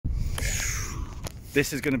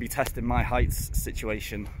This is going to be testing my heights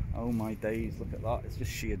situation. Oh my days, look at that. It's just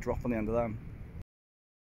sheer drop on the end of them.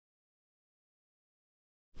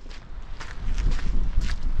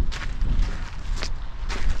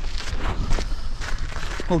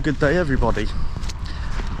 Well, good day everybody.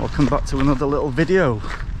 Welcome back to another little video.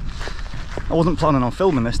 I wasn't planning on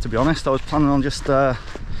filming this, to be honest. I was planning on just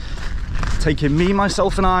taking me,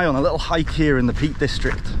 myself and I on a little hike here in the Peak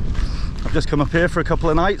District. I've just come up here for a couple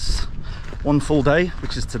of nights, one full day,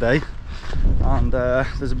 which is today, and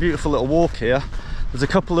there's a beautiful little walk here. There's a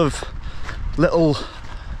couple of little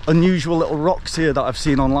unusual little rocks here that I've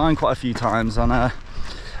seen online quite a few times, and I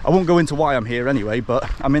won't go into why I'm here anyway, but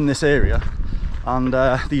I'm in this area and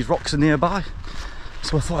these rocks are nearby,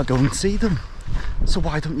 so I thought I'd go and see them. So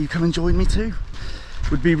why don't you come and join me too? It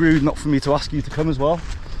would be rude not for me to ask you to come as well.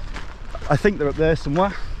 I think they're up there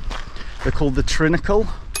somewhere. They're called the Trinnacle,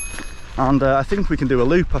 and I think we can do a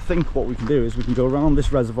loop. I think what we can do is we can go around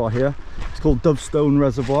this reservoir here. It's called Dovestone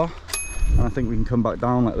Reservoir, and I think we can come back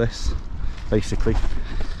down like this, basically.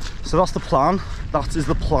 So that's the plan. That is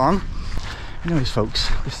the plan. Anyways folks,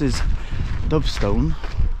 this is Dovestone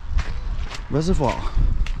Reservoir.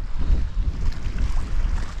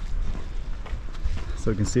 So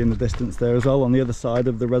you can see in the distance there as well, on the other side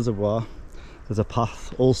of the reservoir, there's a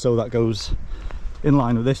path also that goes in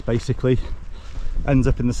line with this, basically ends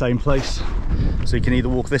up in the same place. So you can either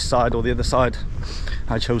walk this side or the other side.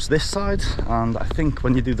 I chose this side, and I think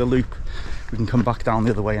when you do the loop we can come back down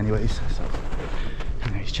the other way anyways. So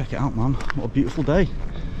anyways, check it out man, what a beautiful day.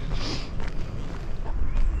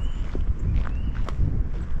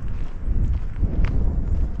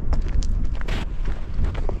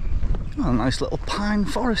 Oh, a nice little pine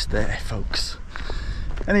forest there folks.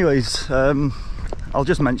 Anyways, I'll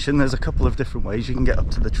just mention there's a couple of different ways you can get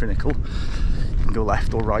up to the Trinnacle. You can go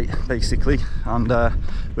left or right basically, and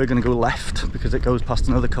we're going to go left because it goes past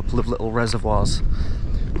another couple of little reservoirs.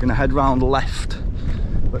 We're going to head round left,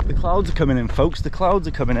 but the clouds are coming in folks, the clouds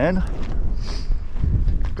are coming in.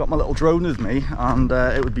 Got my little drone with me, and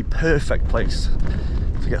it would be perfect place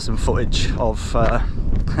to get some footage of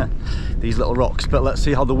these little rocks, but let's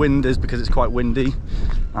see how the wind is because it's quite windy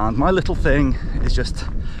and my little thing is just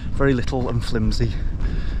very little and flimsy.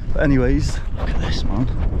 But anyways, look at this man,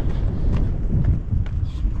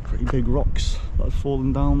 some pretty big rocks that have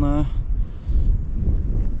fallen down there.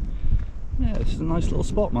 Yeah, this is a nice little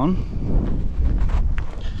spot man,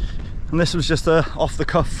 and this was just a off the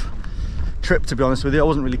cuff trip, to be honest with you. I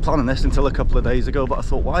wasn't really planning this until a couple of days ago, but I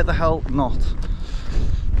thought why the hell not.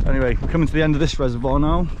 Anyway, we're coming to the end of this reservoir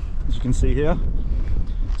now, as you can see here,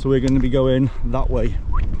 so we're going to be going that way.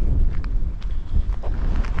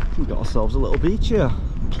 We've got ourselves a little beach here,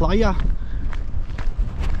 Playa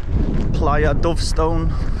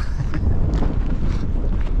Dovestone.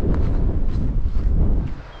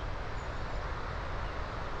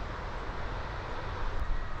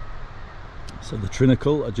 So the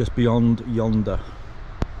Trinnacle are just beyond yonder.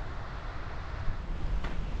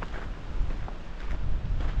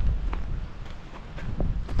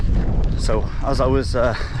 So as I was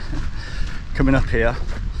coming up here,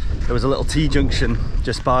 there was a little T-junction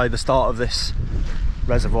just by the start of this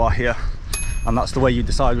reservoir here, and that's the way you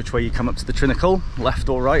decide which way you come up to the Trinnacle, left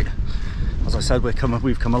or right. As I said, we've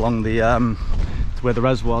come along the to where the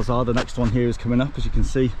reservoirs are. The next one here is coming up, as you can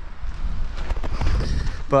see,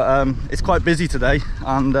 but it's quite busy today,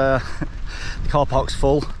 and the car park's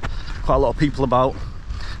full, quite a lot of people about,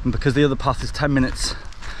 and because the other path is 10 minutes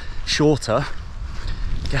shorter,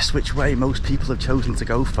 guess which way most people have chosen to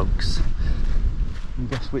go folks, and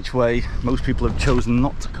guess which way most people have chosen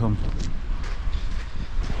not to come,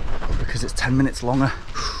 because it's 10 minutes longer.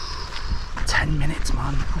 10 minutes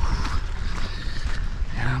man,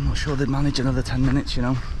 yeah, I'm not sure they'd manage another 10 minutes, you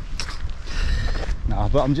know. Nah,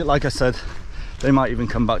 but I'm just, like I said, they might even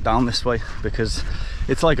come back down this way because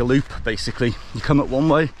it's like a loop basically. You come up one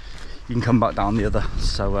way, you can come back down the other,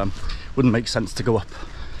 so wouldn't make sense to go up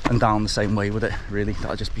and down the same way, would it really?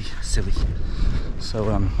 That'd just be silly. So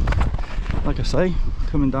like I say,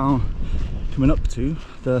 coming up to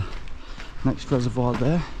the next reservoir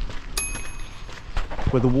there,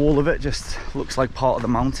 where the wall of it just looks like part of the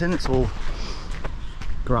mountain. It's all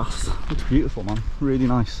grass, looks beautiful man, really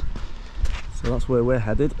nice. So that's where we're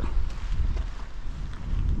headed.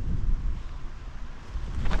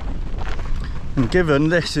 And given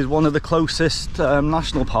this is one of the closest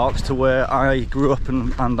national parks to where I grew up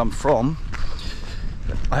and I'm from,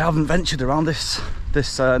 I haven't ventured around this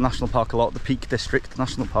national park a lot, the Peak District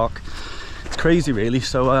National Park. It's crazy really,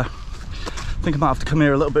 so I think I might have to come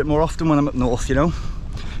here a little bit more often when I'm up north, you know.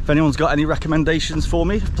 If anyone's got any recommendations for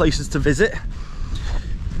me, places to visit,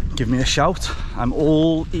 give me a shout. I'm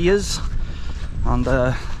all ears. And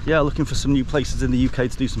yeah, looking for some new places in the UK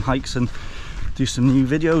to do some hikes and do some new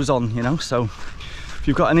videos on, you know. So if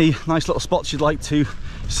you've got any nice little spots you'd like to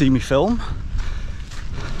see me film,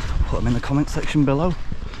 put them in the comment section below.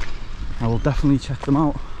 I will definitely check them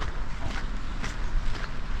out.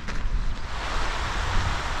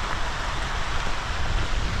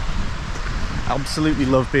 I absolutely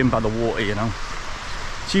love being by the water, you know.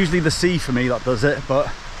 It's usually the sea for me that does it,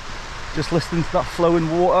 but just listening to that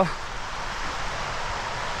flowing water,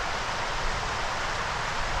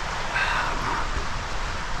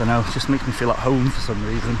 I don't know, it just makes me feel at home for some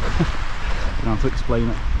reason. I don't know how to explain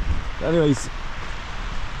it. But anyways,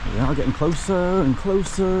 we are getting closer and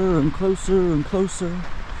closer and closer and closer.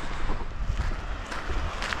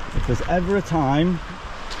 If there's ever a time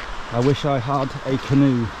I wish I had a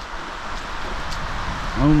canoe,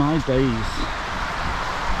 oh my days.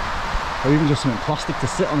 Or even just something plastic to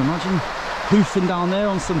sit on. Imagine hoofing down there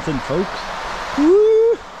on something, folks.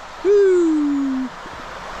 Woo! Woo!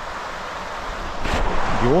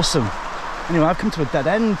 That'd be awesome. Anyway, I've come to a dead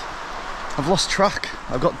end. I've lost track.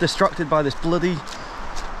 I got distracted by this bloody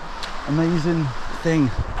amazing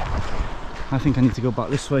thing. I think I need to go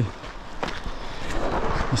back this way.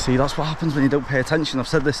 You see, that's what happens when you don't pay attention. I've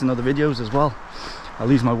said this in other videos as well. I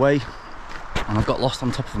lose my way and I've got lost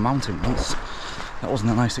on top of a mountain once. That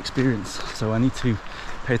wasn't a nice experience, so I need to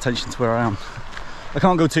pay attention to where I am. I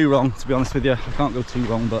can't go too wrong, to be honest with you. I can't go too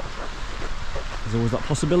wrong, but there's always that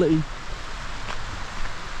possibility.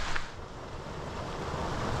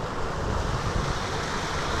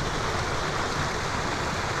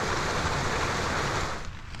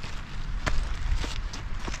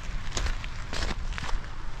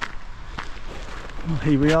 Well,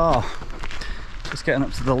 here we are, just getting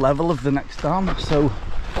up to the level of the next dam, so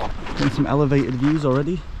getting some elevated views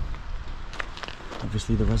already.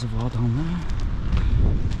 Obviously the reservoir down there.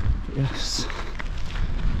 But yes,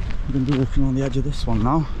 I'm going to be walking on the edge of this one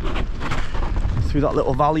now, through that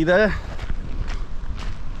little valley there,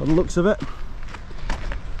 by the looks of it.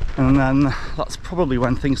 And then that's probably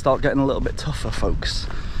when things start getting a little bit tougher, folks.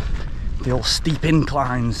 The old steep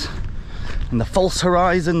inclines and the false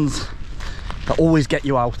horizons that always get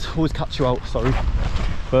you out, always catch you out, sorry.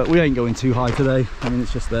 But we ain't going too high today. I mean,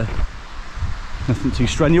 it's just there. Nothing too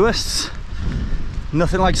strenuous.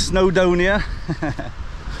 Nothing like Snowdonia.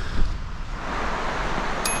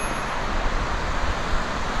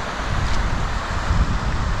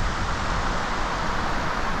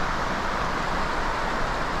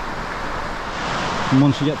 And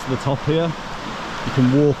once you get to the top here, you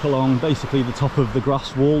can walk along basically the top of the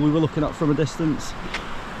grass wall we were looking at from a distance.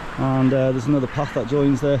 And there's another path that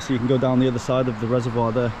joins there, so you can go down the other side of the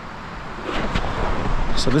reservoir there.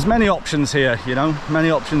 So there's many options here, you know,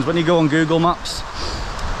 many options. When you go on Google Maps,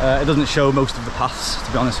 it doesn't show most of the paths,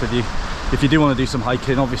 to be honest with you. If you do want to do some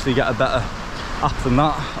hiking, obviously get a better app than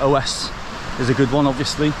that. OS is a good one,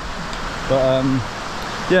 obviously. But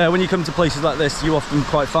yeah, when you come to places like this, you often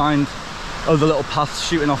quite find other little paths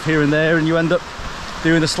shooting off here and there, and you end up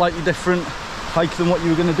doing a slightly different hike than what you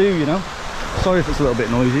were going to do, you know. Sorry if it's a little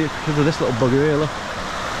bit noisy, it's because of this little bugger here, look.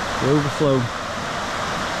 The overflow.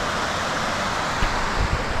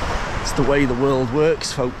 It's the way the world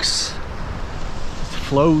works, folks. It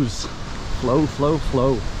flows. Flow, flow,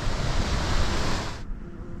 flow.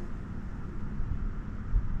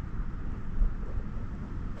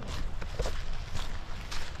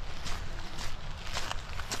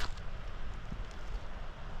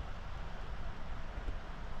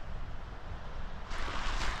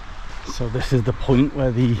 So this is the point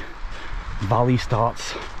where the valley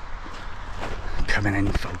starts coming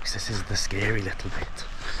in, folks. This is the scary little bit.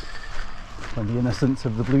 When the innocence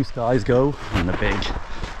of the blue skies go and the big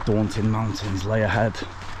daunting mountains lay ahead.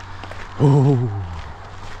 Ooh.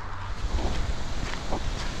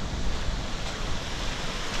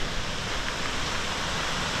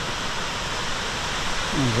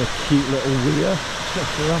 There's a cute little weir. Check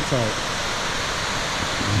that out.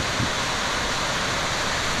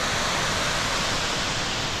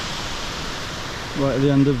 Right at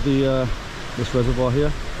the end of the this reservoir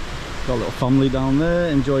here, got a little family down there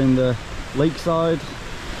enjoying the lakeside.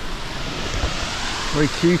 Very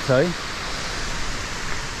cute, eh?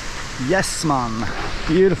 Yes, man.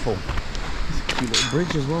 Beautiful. It's a cute little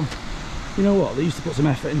bridge as well. You know what? They used to put some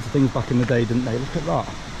effort into things back in the day, didn't they? Look at that.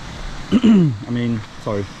 I mean,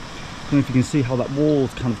 sorry. I don't know if you can see how that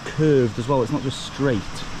wall's kind of curved as well. It's not just straight.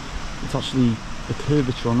 It's actually, the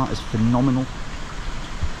curvature on that is phenomenal.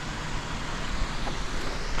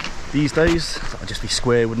 These days, that'd just be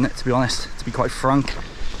square, wouldn't it, to be honest, to be quite frank.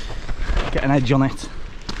 Get an edge on it.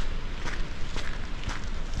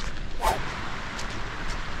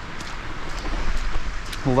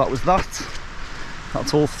 well, that was that.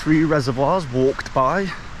 That's all 3 reservoirs walked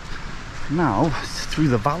by. Now it's through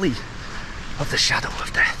the valley of the shadow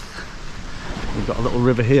of death. We've got a little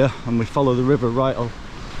river here, and we follow the river right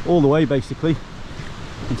all the way basically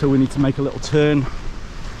until we need to make a little turn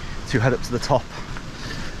to head up to the top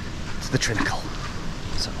to the Trinnacle.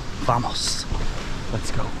 So vamos,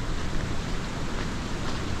 let's go.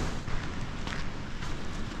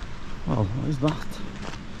 Well, what is that?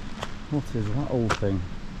 What is that old thing?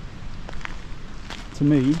 To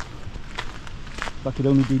me, that could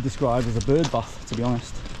only be described as a bird bath, to be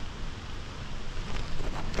honest.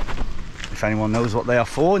 If anyone knows what they are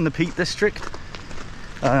for in the Peak District,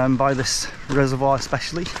 by this reservoir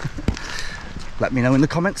especially, let me know in the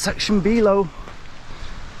comment section below.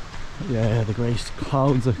 Yeah, the grey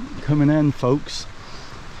clouds are coming in, folks.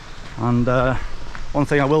 And one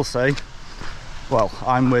thing I will say, well,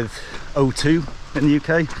 I'm with O2 in the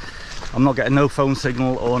UK. I'm not getting no phone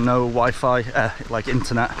signal or no Wi-Fi, like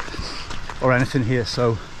internet or anything here,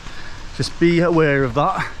 so just be aware of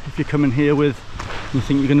that. If you're coming here with, you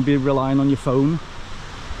think you're going to be relying on your phone.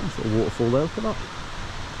 Nice little waterfall there, look at that.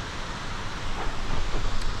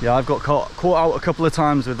 Yeah, I've got caught out a couple of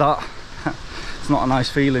times with that. It's not a nice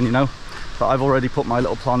feeling, you know, but I've already put my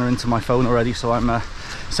little planner into my phone already, so I'm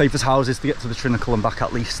safe as houses to get to the Trinnacle and back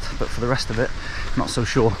at least, but for the rest of it, not so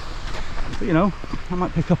sure. But you know, I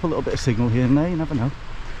might pick up a little bit of signal here and there, you never know.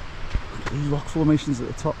 Look at these rock formations at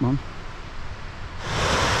the top, man.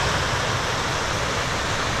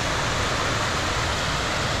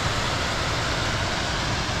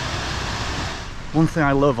 One thing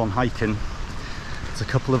I love on hiking, there's a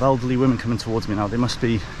couple of elderly women coming towards me now. They must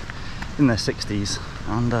be in their 60s,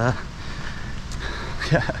 and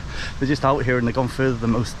yeah, they're just out here and they've gone further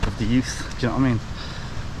than most of the youth. Do you know what I mean?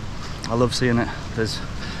 I love seeing it. There's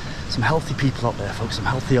some healthy people out there, folks, some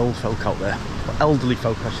healthy old folk out there, or elderly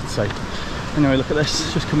folk I should say. Anyway, look at this,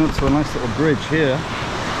 it's just coming up to a nice little bridge here.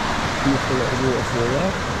 Beautiful little waterfall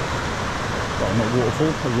there. Well, not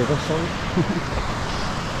waterfall, a river, sorry.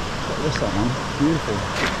 Look at this, that man, beautiful.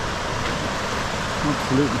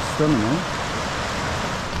 Absolutely stunning, eh?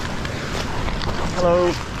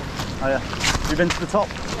 Hello. Hiya. You been to the top?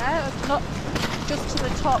 Yeah, it's not just to the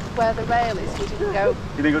top where the rail is. We didn't go.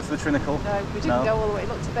 You didn't go to the Trinnacle? No, we didn't go all the way. It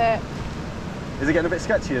looked a bit. Is it getting a bit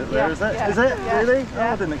sketchy there, yeah, is it? Yeah, is it? Yeah, really? Yeah.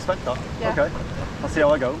 Oh, I didn't expect that. Yeah. Okay. I'll see how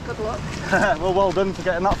I go. Good luck. Well done for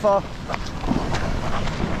getting that far.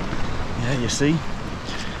 Yeah, you see.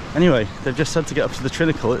 Anyway, they've just said to get up to the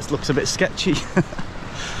Trinnacle. It looks a bit sketchy.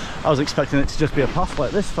 I was expecting it to just be a path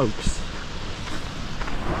like this, folks.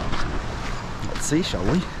 Let's see, shall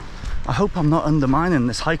we? I hope I'm not undermining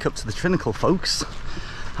this hike up to the Trinnacle, folks.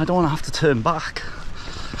 I don't want to have to turn back,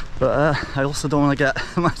 but I also don't want to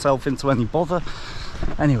get myself into any bother.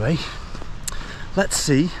 Anyway, let's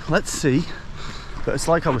see. But it's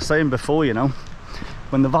like I was saying before, you know,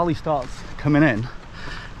 when the valley starts coming in,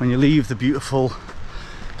 when you leave the beautiful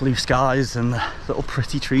blue skies and the little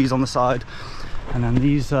pretty trees on the side, and then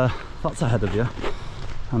these that's ahead of you,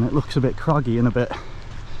 and it looks a bit craggy and a bit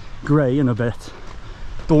grey and a bit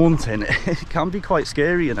daunting. It can be quite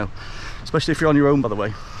scary, you know, especially if you're on your own, by the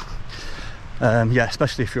way. Yeah,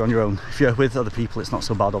 especially if you're on your own. If you're with other people, it's not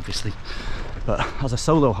so bad, obviously, but as a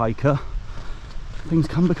solo hiker, things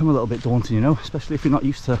can become a little bit daunting, you know, especially if you're not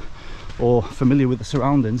used to or familiar with the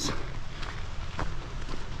surroundings.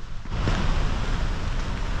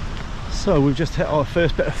 So we've just hit our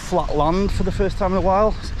first bit of flat land for the first time in a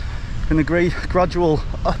while. It's been a great gradual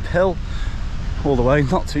uphill all the way,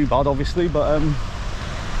 not too bad obviously, but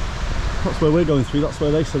that's where we're going through. That's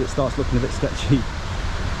where they said it starts looking a bit sketchy.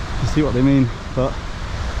 You see what they mean, but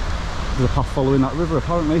there's a path following that river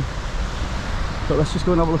apparently. But let's just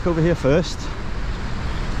go and have a look over here first.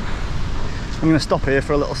 I'm going to stop here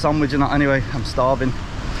for a little sandwich and that anyway. I'm starving.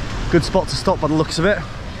 Good spot to stop by the looks of it.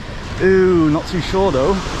 Ooh, not too sure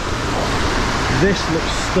though. This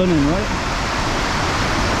looks stunning, right?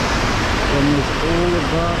 And there's all of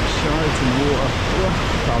that shite and water.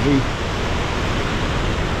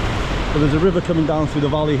 But there's a river coming down through the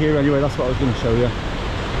valley here anyway. That's what I was going to show you.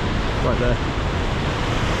 Right there.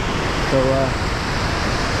 So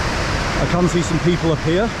I can see some people up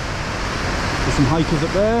here. There's some hikers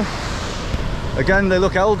up there. Again, they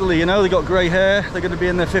look elderly, you know, they got grey hair. They're going to be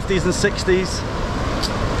in their 50s and 60s.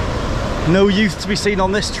 No youth to be seen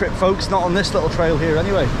on this trip, folks. Not on this little trail here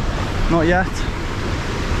anyway. Not yet.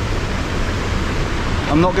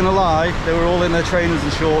 I'm not going to lie, they were all in their trainers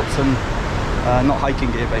and shorts and not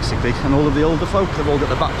hiking gear basically. And all of the older folk, they've all got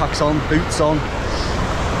their backpacks on, boots on,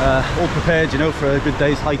 all prepared, you know, for a good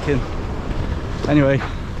day's hiking. Anyway,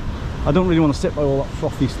 I don't really want to sit by all that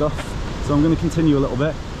frothy stuff, So I'm going to continue a little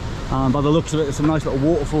bit, and by the looks of it, there's some nice little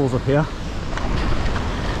waterfalls up here.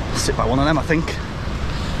 Sit by one of them, I think.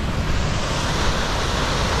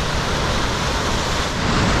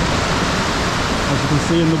 As you can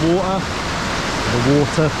see in the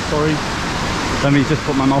water, sorry. Let me just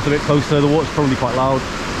put my mouth a bit closer. The water's probably quite loud.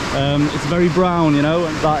 It's very brown, you know,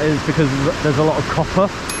 and that is because there's a lot of copper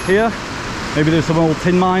here. Maybe there's some old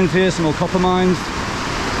tin mines here, some old copper mines,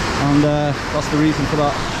 and that's the reason for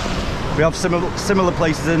that. We have similar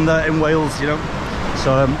places in Wales, you know.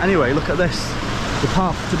 So anyway, look at this. The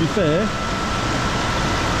path, to be fair,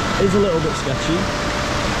 is a little bit sketchy.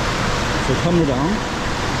 So camera down.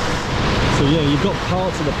 So yeah, you've got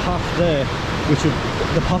parts of the path there, which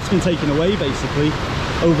the path's been taken away basically.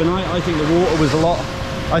 Overnight, I think the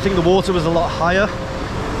water was a lot higher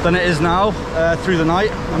than it is now through the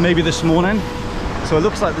night, and maybe this morning. So it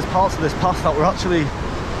looks like there's parts of this path that were actually,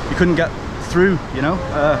 you couldn't get through, you know.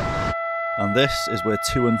 And this is where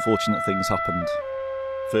two unfortunate things happened.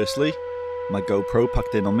 Firstly, my GoPro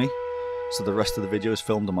packed in on me, so the rest of the video is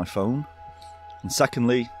filmed on my phone. And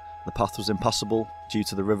secondly, the path was impassable due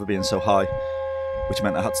to the river being so high, which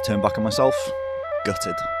meant I had to turn back on myself.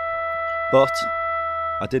 Gutted. But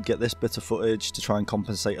I did get this bit of footage to try and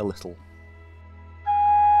compensate a little.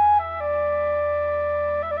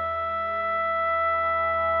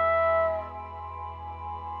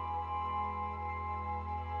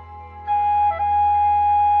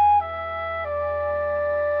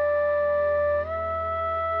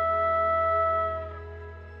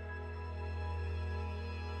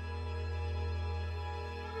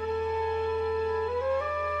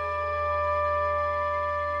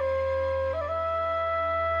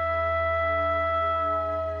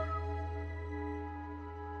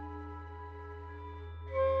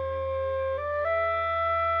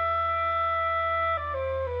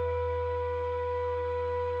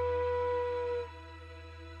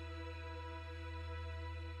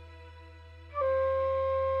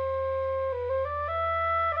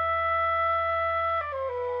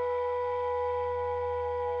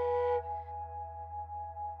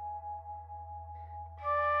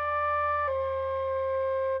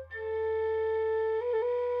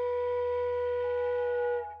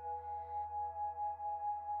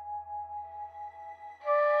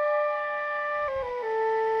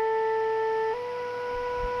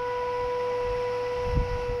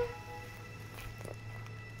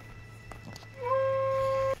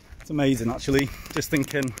 It's amazing actually, just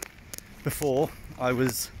thinking before, I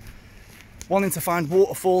was wanting to find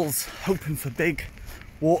waterfalls, hoping for big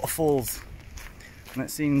waterfalls, and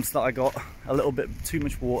it seems that I got a little bit too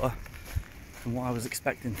much water from what I was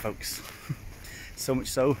expecting, folks. So much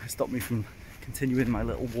so, it stopped me from continuing my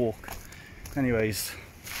little walk. Anyways,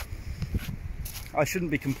 I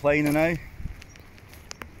shouldn't be complaining, eh?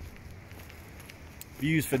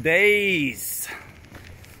 Views for days.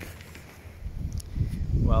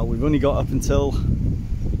 Well, we've only got up until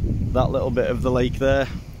that little bit of the lake there,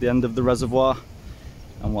 the end of the reservoir,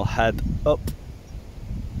 and we'll head up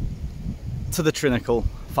to the Trinnacle,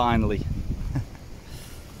 finally.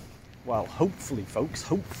 Well, hopefully, folks,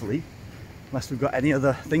 hopefully, unless we've got any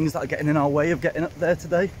other things that are getting in our way of getting up there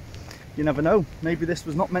today. You never know, maybe this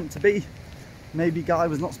was not meant to be. Maybe Guy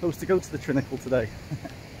was not supposed to go to the Trinnacle today.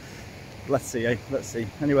 Let's see, eh? Let's see.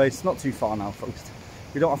 Anyway, it's not too far now, folks.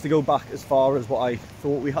 We don't have to go back as far as what I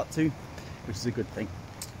thought we had to, which is a good thing.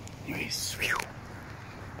 Anyways, whew.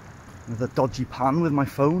 Another dodgy pan with my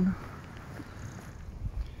phone.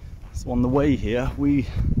 So on the way here, we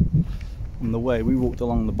walked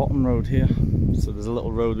along the bottom road here. So there's a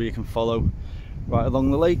little road where you can follow right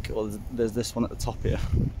along the lake, or there's this one at the top here.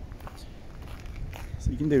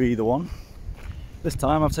 So you can do either one. This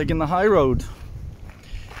time I've taken the high road.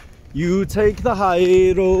 You take the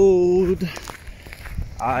high road,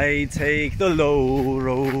 I take the low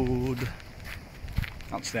road.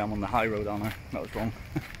 Actually, I'm on the high road, aren't I? That was wrong.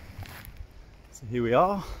 So here we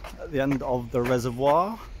are at the end of the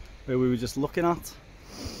reservoir where we were just looking at.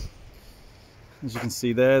 As you can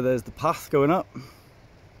see there's the path going up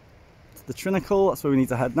to the Trinnacle. That's where we need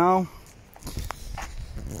to head now.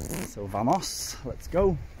 So vamos, let's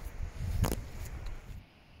go.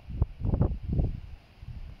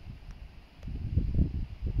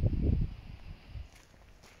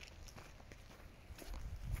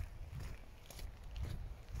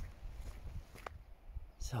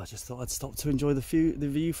 So I just thought I'd stop to enjoy the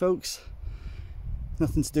view, folks.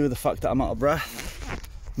 Nothing to do with the fact that I'm out of breath.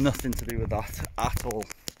 Nothing to do with that at all.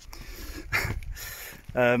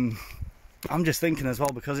 I'm just thinking as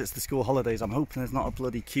well, because it's the school holidays, I'm hoping there's not a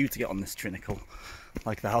bloody queue to get on this Trinnacle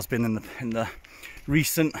like there has been in the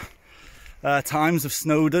recent times of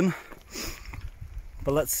Snowdon.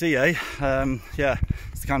 But let's see, eh? Yeah,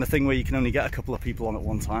 it's the kind of thing where you can only get a couple of people on at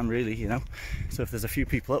one time, really, you know. So if there's a few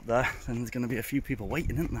people up there, then there's going to be a few people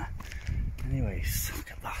waiting, isn't there? Anyways, look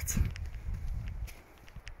at that.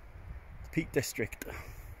 Peak District,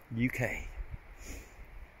 UK.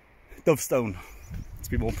 Dovestone, to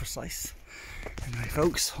be more precise. Anyway,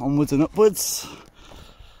 folks, onwards and upwards.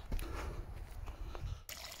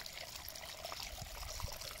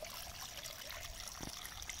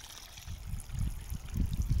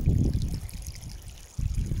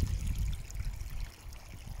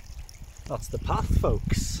 That's the path,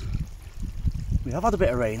 folks. We have had a bit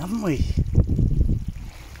of rain, haven't we?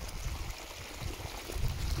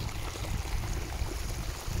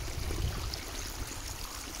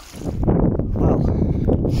 Well,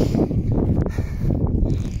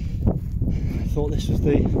 I thought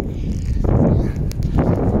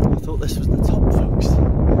this was the top, folks.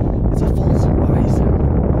 It's a false horizon.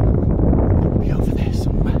 It'll be over there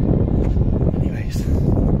somewhere. Anyways.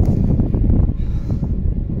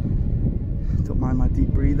 Mind my deep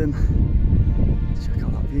breathing. Check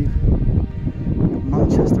out that view. Got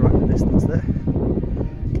Manchester right in the distance there.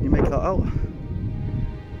 Can you make that out?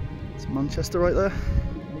 It's Manchester right there.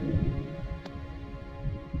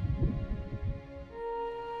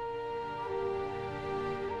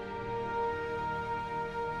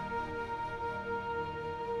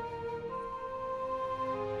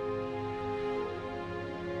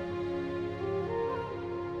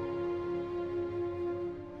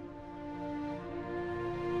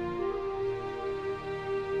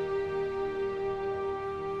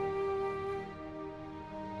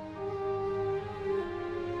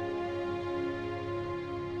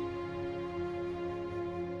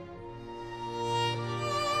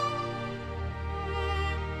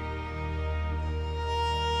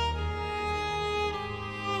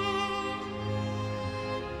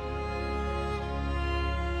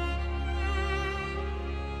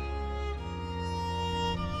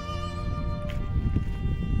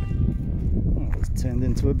 Turned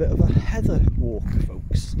into a bit of a heather walk,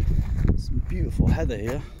 folks. Some beautiful heather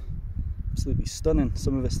here, absolutely stunning.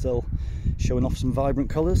 Some of it still showing off some vibrant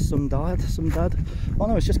colours, some died, some dead. Oh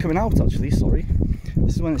no, it's just coming out actually, sorry.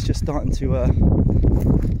 This is when it's just starting to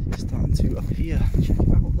appear. Check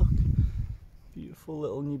it out, look. Beautiful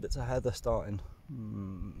little new bits of heather starting.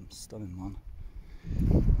 Stunning, man.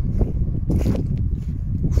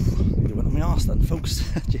 Nearly went on my arse then, folks.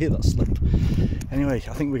 Did you hear that slip? Anyway,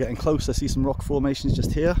 I think we're getting close. I see some rock formations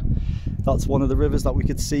just here. That's one of the rivers that we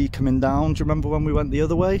could see coming down. Do you remember when we went the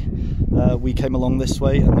other way? We came along this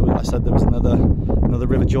way, and I said there was another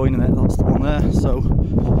river joining it. That's the one there. So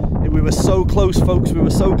we were so close, folks. We were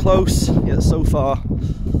so close, yet so far.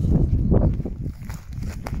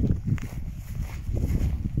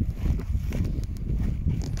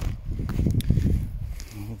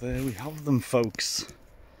 Well, there we have them, folks.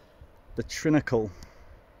 The Trinnacle.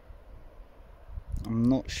 I'm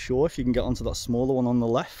not sure if you can get onto that smaller one on the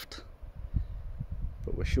left,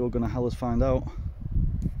 but we're sure gonna hell us find out.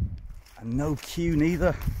 And no queue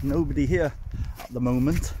neither, nobody here at the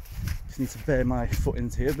moment. Just need to bear my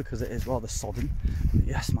footings here because it is rather sodden. But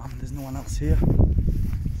yes, man, there's no one else here.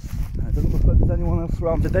 And it doesn't look like there's anyone else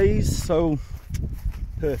around for days, so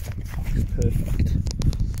perfect, perfect.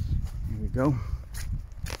 Here we go.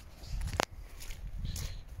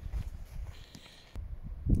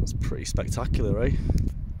 That's pretty spectacular, eh?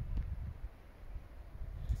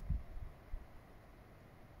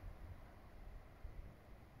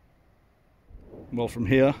 Well, from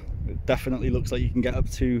here, it definitely looks like you can get up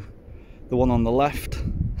to the one on the left.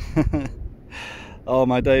 Oh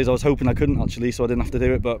my days, I was hoping I couldn't actually, so I didn't have to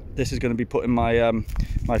do it, but this is going to be putting my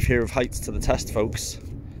my fear of heights to the test, folks.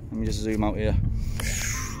 Let me just zoom out here.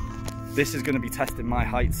 This is going to be testing my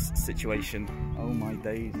heights situation. Oh my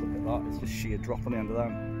days, look at that. It's just sheer drop on the end of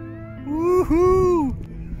them. Woohoo!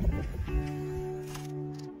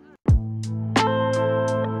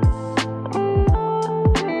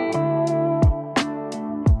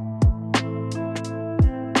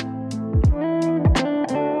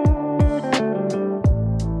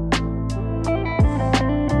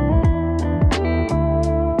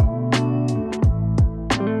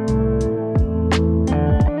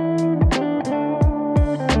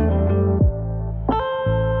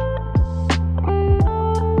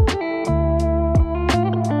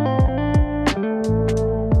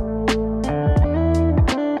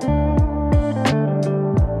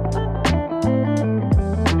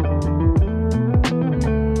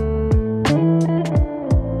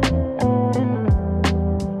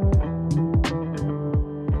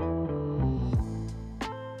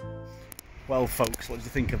 Well, folks, what did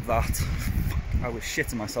you think of that? I was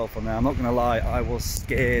shitting myself on there. I'm not gonna lie, I was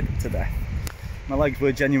scared to death. My legs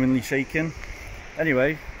were genuinely shaking.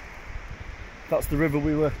 Anyway, that's the river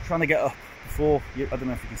we were trying to get up before. I don't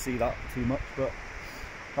know if you can see that too much, but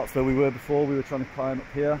that's where we were before. We were trying to climb up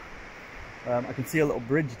here. I can see a little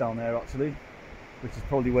bridge down there actually, which is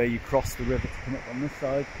probably where you cross the river to come up on this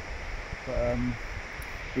side. But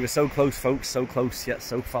we were so close, folks, so close yet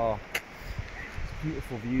so far.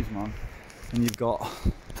 Beautiful views, man. And you've got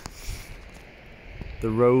the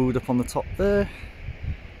road up on the top there.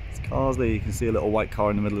 There's cars there. You can see a little white car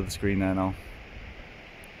in the middle of the screen there now.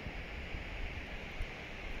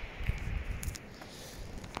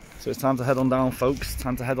 So it's time to head on down, folks.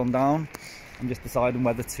 Time to head on down. I'm just deciding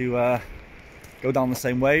whether to go down the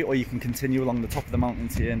same way, or you can continue along the top of the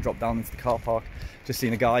mountains here and drop down into the car park. Just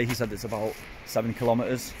seen a guy, he said it's about 7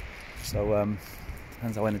 kilometers. So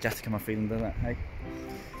depends how energetic am I feeling, doesn't it? Hey.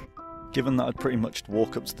 Given that I'd pretty much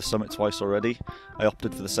walked up to the summit twice already, I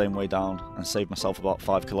opted for the same way down and saved myself about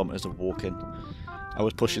 5 kilometers of walking. I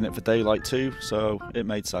was pushing it for daylight too, so it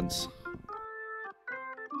made sense.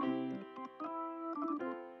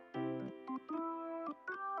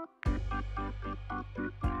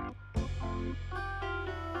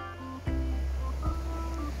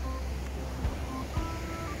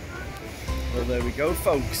 Well, there we go,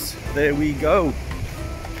 folks. There we go.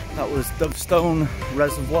 That was Dovestone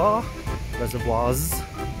Reservoir, reservoirs,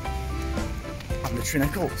 and the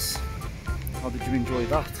Trinnacles. How did you enjoy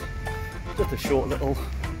that? Just a short little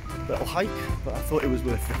hike, but I thought it was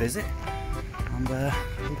worth the visit. And I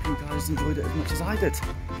hope you guys enjoyed it as much as I did.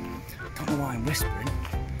 Don't know why I'm whispering.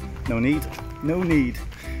 No need, no need.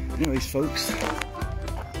 Anyways, folks,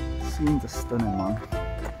 scenes are stunning, man.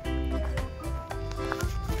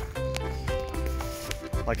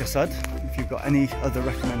 Like I said, if you've got any other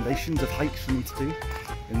recommendations of hikes for me to do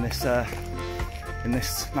in this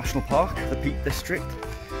national park, the Peak District,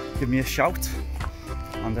 give me a shout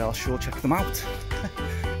and I'll sure check them out.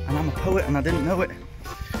 And I'm a poet and I didn't know it.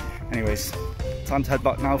 Anyways, time to head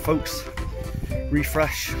back now, folks.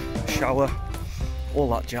 Refresh, shower, all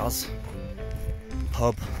that jazz.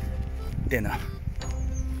 Pub, dinner.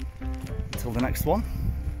 Until the next one,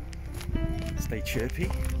 stay chirpy,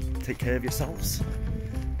 take care of yourselves.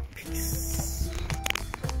 Peace.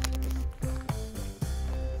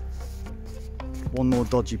 One more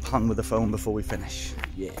dodgy pan with the phone before we finish.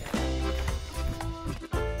 Yeah.